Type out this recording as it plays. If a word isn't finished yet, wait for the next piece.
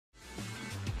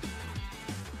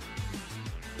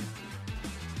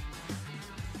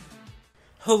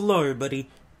Hello everybody,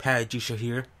 Padjisha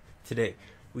here. Today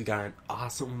we got an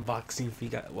awesome unboxing for you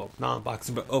guys. Well, not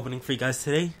unboxing, but opening for you guys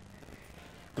today.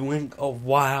 Doing a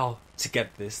while to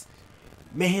get this,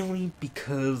 mainly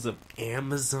because of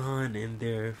Amazon and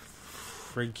their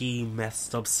freaky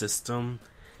messed up system.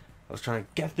 I was trying to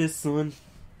get this one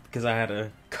because I had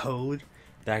a code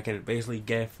that I could basically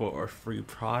get for a free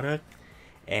product,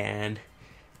 and it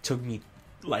took me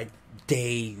like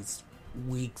days,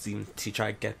 weeks even to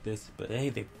try to get this, but hey,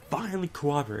 they finally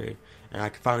cooperated and I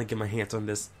can finally get my hands on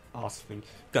this awesome thing. You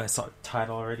guys saw the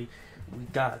title already. We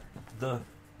got the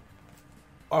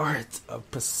Art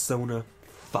of Persona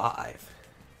 5.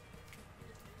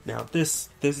 Now this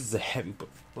is a heavy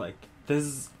book. Like, this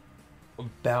is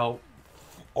about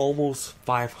almost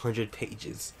 500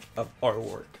 pages of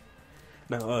artwork.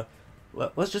 Now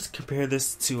let's just compare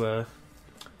this to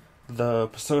the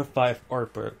Persona 5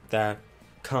 art book that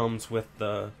comes with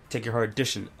the Take Your Heart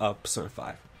edition of Persona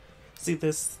 5. See,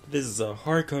 this is a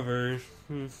hardcover,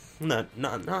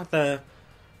 not that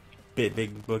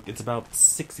big book. It's about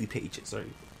 60 pages. Right?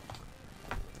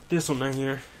 This one right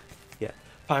here, yeah,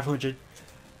 500.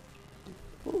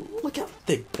 Look how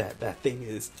thick that thing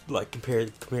is. Like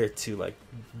compared to like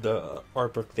the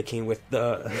art book that came with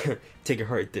the Take Your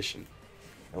Heart edition,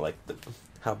 and like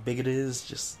how big it is,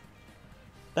 just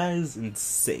that is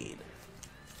insane.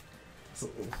 So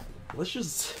let's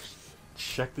just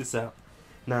check this out.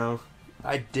 Now,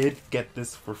 I did get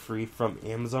this for free from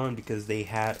Amazon because they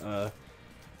had a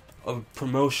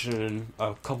promotion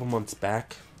a couple months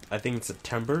back, I think in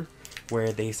September,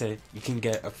 where they said you can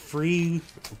get a free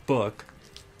book,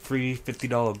 free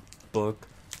 $50 book,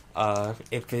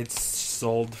 if it's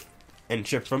sold and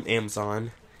shipped from Amazon,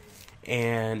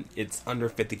 and it's under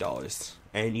 $50,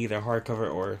 and either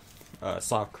hardcover or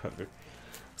softcover.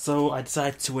 So I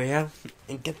decided to weigh out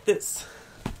and get this.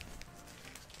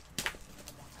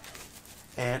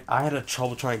 And I had a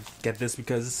trouble trying to get this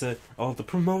because it said, oh, the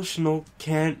promotional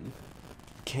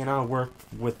cannot work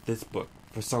with this book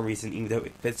for some reason, even though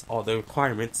it fits all the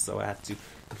requirements. So I had to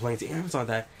complain to Amazon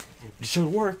that it should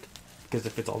work because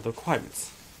it fits all the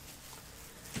requirements.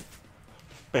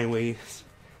 But anyways,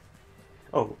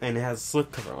 oh, and it has a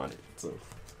slipcover on it.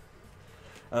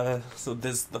 So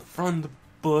this is the front of the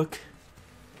book.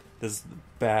 This is the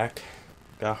back.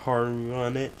 Got Haru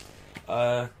on it.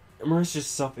 Immerse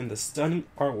yourself in the stunning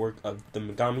artwork of the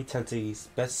Megami Tensei's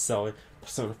bestseller,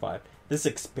 Persona 5. This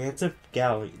expansive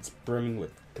gallery is brimming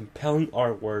with compelling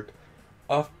artwork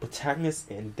of protagonists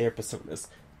and their personas.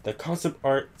 The concept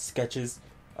art, sketches,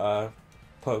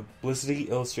 publicity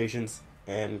illustrations,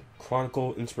 and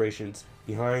chronicle inspirations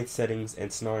behind settings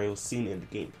and scenarios seen in the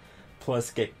game.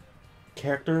 Plus, get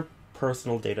character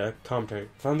personal data commentary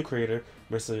from the creator,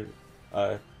 Mr.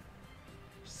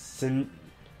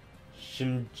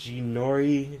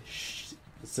 Shinjinori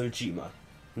Sojima,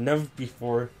 never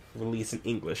before released in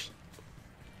English.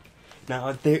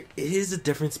 Now, there is a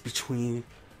difference between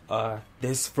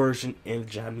this version and the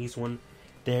Japanese one.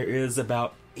 There is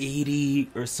about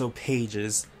 80 or so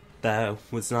pages that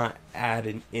was not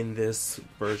added in this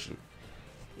version.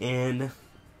 And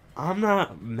I'm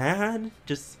not mad,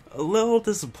 just a little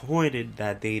disappointed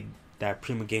that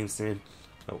Prima Games didn't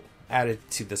added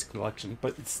to this collection.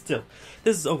 But still,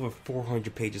 this is over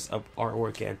 400 pages of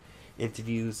artwork and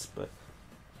interviews. But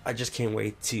I just can't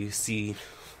wait to see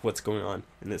what's going on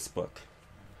in this book.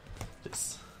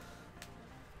 Just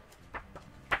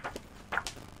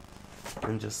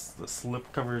the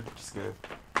slipcover. Just gonna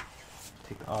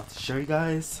take it off to show you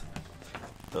guys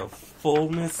the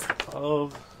fullness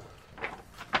of.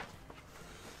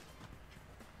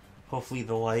 Hopefully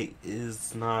the light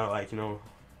is not like,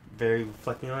 very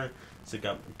reflecting on it. So you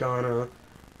got Madonna,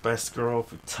 Best Girl,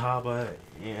 Futaba,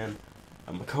 and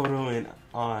Makoto and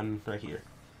on right here.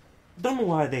 Don't know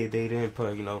why they didn't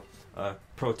put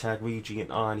Protag, Ryuji,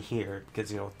 and on here,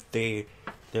 because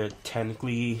they're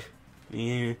technically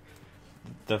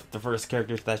the first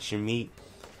characters that you meet,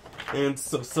 and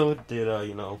so did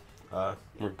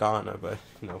Morgana, but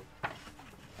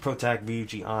Protag,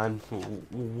 Ryuji on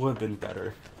would have been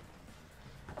better.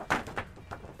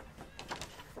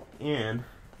 And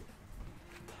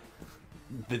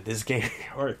this game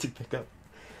hard to pick up.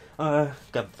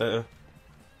 Got the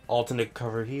alternate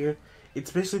cover here. It's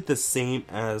basically the same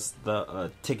as the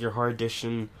Take Your Heart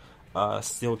edition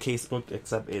steel case book,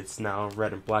 except it's now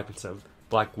red and black instead of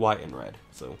black, white, and red.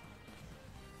 So,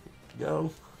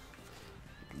 go.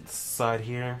 Side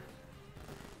here.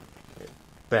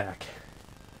 Back.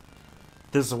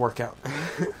 This is a workout.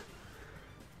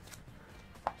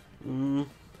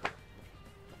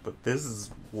 But this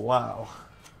is, wow.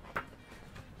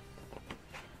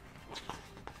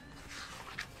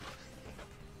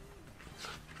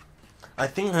 I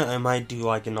think I might do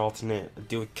like an alternate,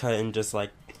 do a cut and just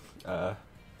like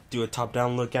do a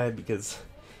top-down look at it, because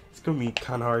it's gonna be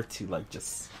kind of hard to like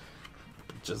just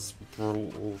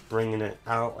bringing it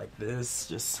out like this.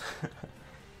 Just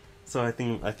so I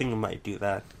think I might do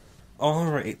that. All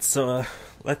right, so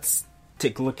let's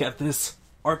take a look at this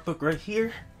art book right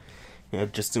here. Yeah,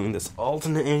 just doing this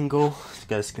alternate angle, so you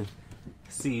guys can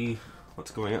see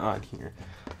what's going on here.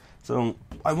 So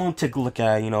I won't take a look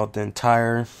at the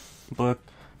entire book,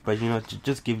 but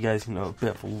just give you guys a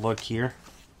bit of a look here,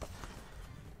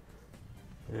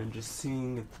 and just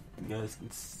seeing if you guys can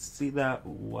see that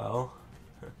well.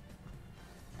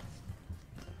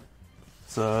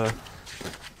 So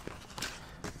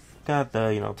got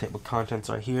the table of contents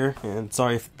right here, and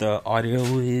sorry if the audio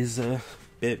is a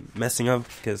bit messing up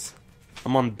because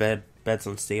I'm on bed. Bed's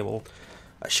unstable.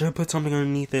 I should have put something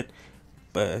underneath it,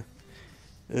 but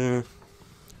let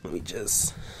me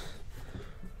just.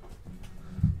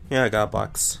 Yeah, I got a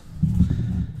box.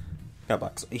 Got a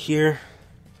box right here.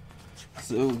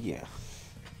 So yeah,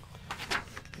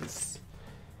 it's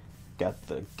got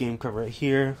the game cover right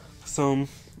here. Some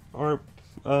art.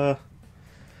 I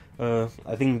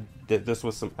think that this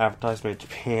was some advertisement in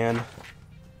Japan.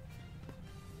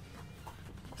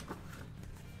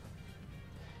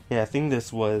 Yeah, I think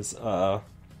this was the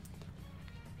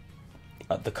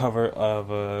cover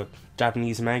of a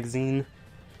Japanese magazine.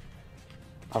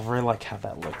 I really like how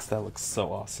that looks. That looks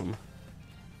so awesome.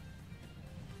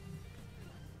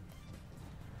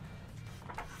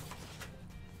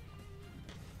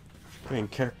 Main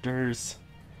characters.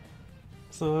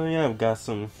 So yeah, I've got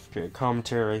some great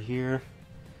commentary right here.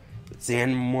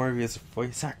 Xan Morgan's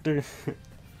voice actor.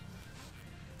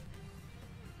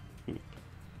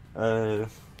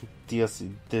 This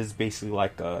is basically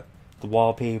like the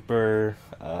wallpaper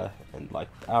and like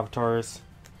the avatars.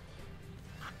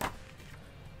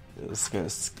 Just gonna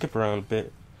skip around a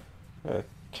bit.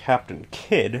 Captain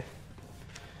Kidd.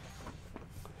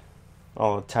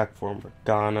 All attack for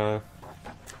Morgana.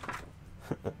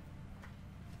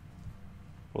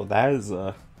 Well, that is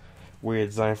a weird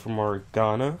design for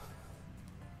Morgana.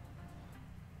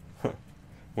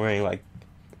 Wearing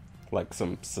like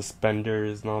some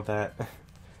suspenders and all that.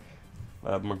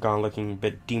 Morgana looking a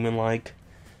bit demon-like.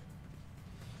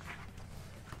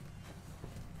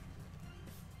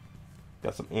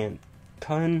 Got some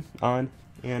Kun on,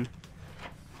 and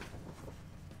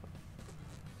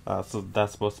so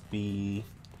that's supposed to be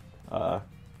her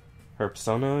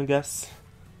persona, I guess.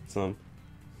 Some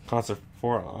concert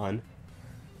for on.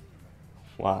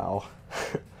 Wow.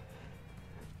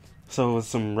 So with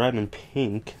some red and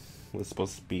pink was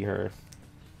supposed to be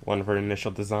one of her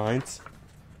initial designs.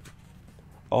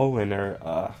 Oh, and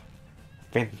her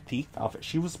Phantom Thief outfit.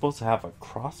 She was supposed to have a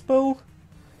crossbow?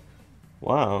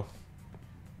 Wow.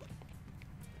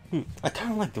 I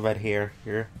kind of like the red hair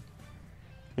here.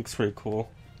 Looks pretty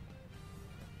cool.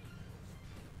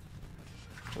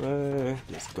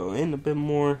 Just go in a bit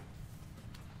more.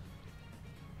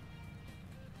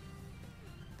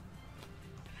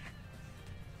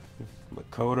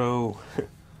 Makoto.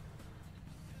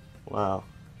 Wow.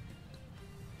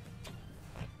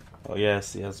 Oh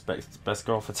yes, best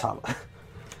girl for top.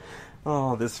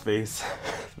 Oh, this face.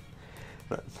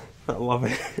 I love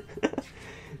it.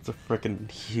 It's a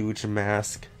freaking huge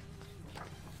mask.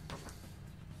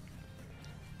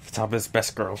 Top is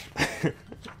best girl.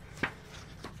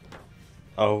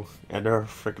 Oh, and her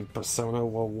freaking persona.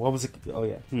 Well, what was it? Oh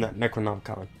yeah,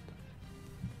 Necronomicon.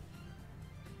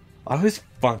 I always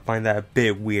find that a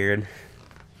bit weird.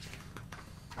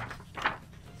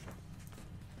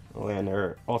 Oh, and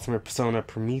her ultimate persona,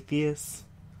 Prometheus.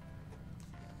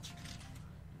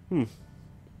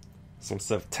 Some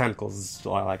stuff, tentacles,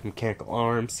 like mechanical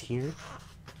arms here.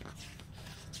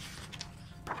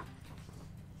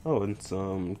 Oh, and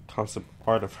some concept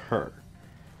art of her.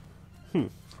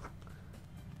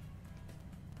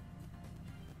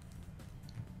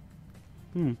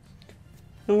 I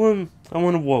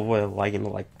wonder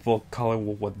what full color,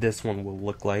 what this one will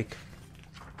look like.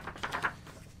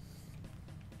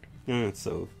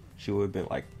 So she would have been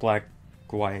like black,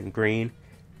 white, and green.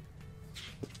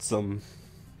 With some,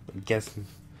 I guess,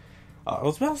 I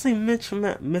was about to say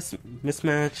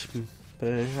mismatch,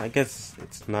 but I guess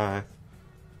it's not.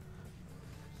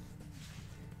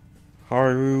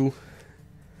 Haru.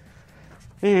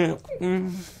 Yeah,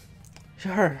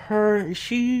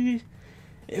 she.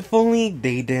 If only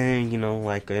they didn't,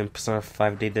 like in Persona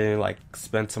 5, they didn't like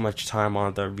spend so much time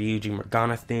on the Ryuji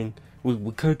Morgana thing. We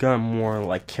could have gotten more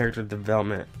like character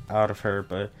development out of her,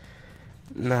 but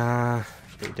nah,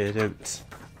 they didn't.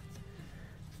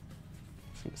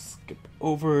 Skip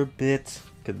over a bit.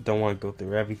 because I don't want to go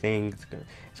through everything.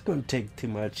 It's gonna take too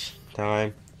much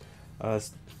time.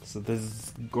 So this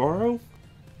is Goro.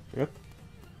 Yep.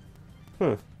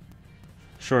 Huh.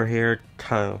 Short hair,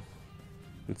 kind of,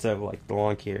 instead of like the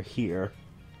long hair here.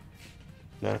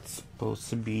 That's supposed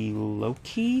to be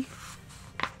Loki.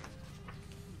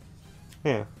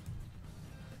 Yeah.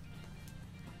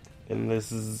 And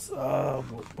this is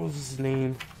what was his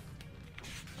name?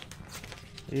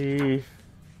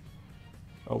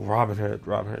 Oh, Robin Hood.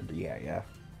 Yeah.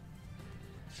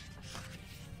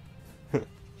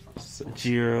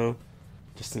 Jiro,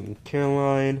 Justin,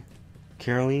 Caroline,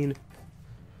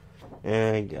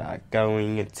 and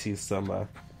going into some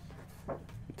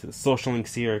into the social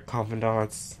links here,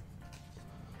 confidants.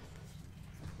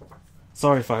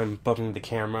 Sorry if I'm bumping the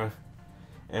camera,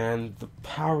 and the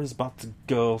power is about to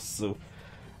go, so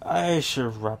I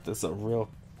should wrap this up real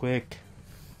quick.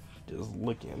 Just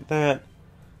looking at that,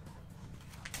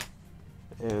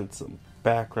 and some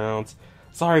backgrounds.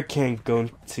 Sorry I can't go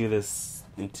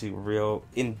into real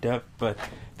in-depth, but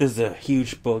this is a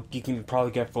huge book. You can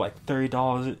probably get for like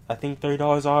 $30, I think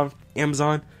 $30 off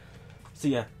Amazon. So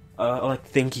yeah, I'd like to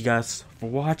thank you guys for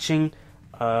watching.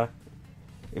 If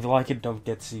you like it, don't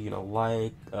forget to,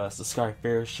 like, subscribe,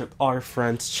 share with all your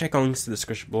friends. Check out links in the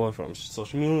description below from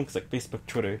social media links like Facebook,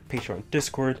 Twitter, Patreon,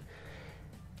 Discord,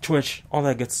 Twitch, all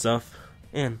that good stuff.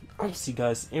 And I'll see you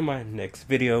guys in my next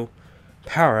video.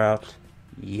 Power out.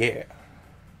 Yeah.